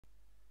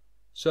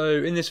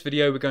So in this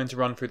video we're going to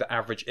run through the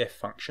AVERAGEIF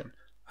function.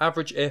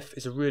 AVERAGEIF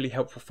is a really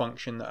helpful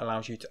function that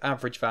allows you to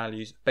average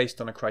values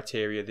based on a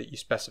criteria that you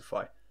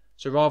specify.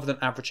 So rather than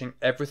averaging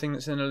everything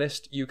that's in a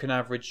list, you can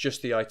average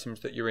just the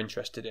items that you're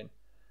interested in.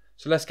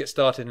 So let's get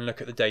started and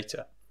look at the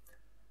data.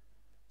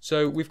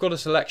 So we've got a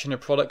selection of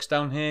products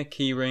down here: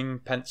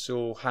 keyring,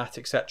 pencil, hat,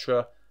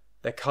 etc.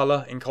 Their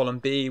colour in column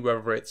B,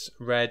 whether it's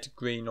red,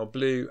 green or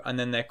blue, and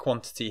then their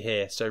quantity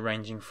here, so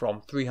ranging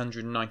from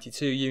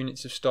 392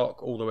 units of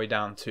stock all the way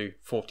down to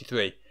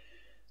 43.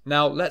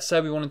 Now let's say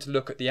we wanted to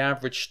look at the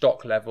average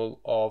stock level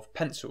of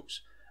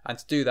pencils, and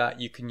to do that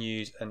you can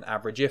use an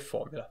AVERAGEIF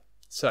formula.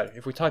 So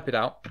if we type it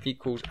out,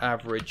 equals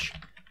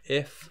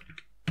AVERAGEIF.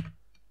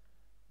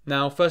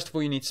 Now first of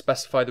all you need to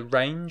specify the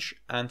range,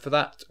 and for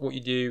that what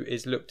you do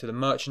is look to the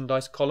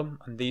merchandise column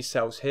and these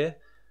cells here,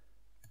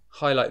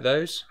 highlight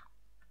those.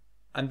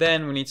 And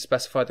then we need to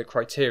specify the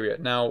criteria.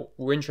 Now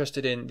we're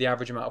interested in the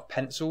average amount of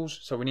pencils,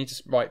 so we need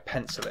to write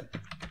pencil in.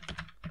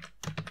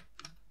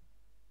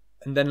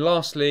 And then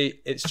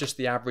lastly, it's just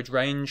the average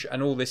range,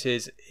 and all this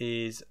is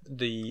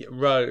the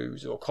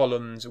rows or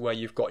columns where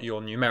you've got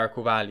your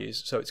numerical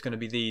values. So it's going to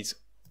be these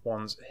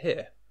ones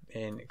here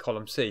in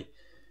column C.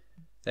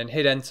 Then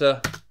hit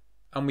enter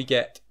and we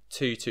get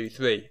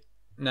 223.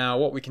 Now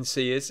what we can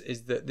see is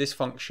that this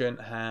function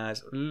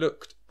has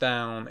looked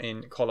down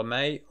in column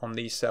A on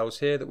these cells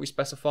here that we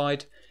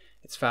specified.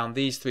 It's found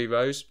these three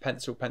rows,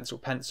 pencil, pencil,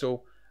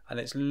 pencil, and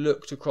it's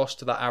looked across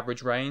to that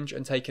average range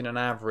and taken an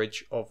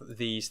average of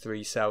these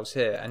three cells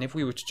here. And if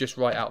we were to just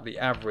write out the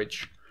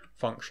average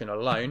function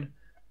alone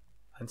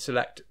and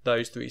select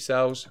those three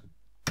cells,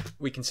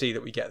 we can see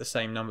that we get the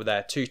same number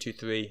there,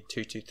 223,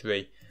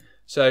 223.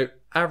 So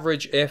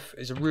AVERAGEIF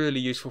is a really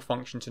useful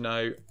function to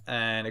know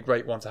and a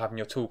great one to have in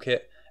your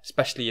toolkit,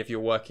 especially if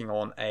you're working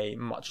on a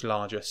much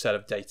larger set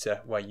of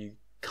data where you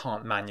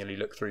can't manually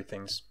look through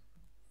things.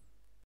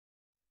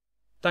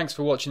 Thanks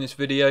for watching this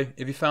video.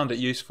 If you found it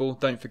useful,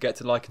 don't forget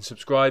to like and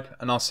subscribe,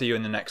 and I'll see you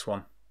in the next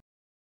one.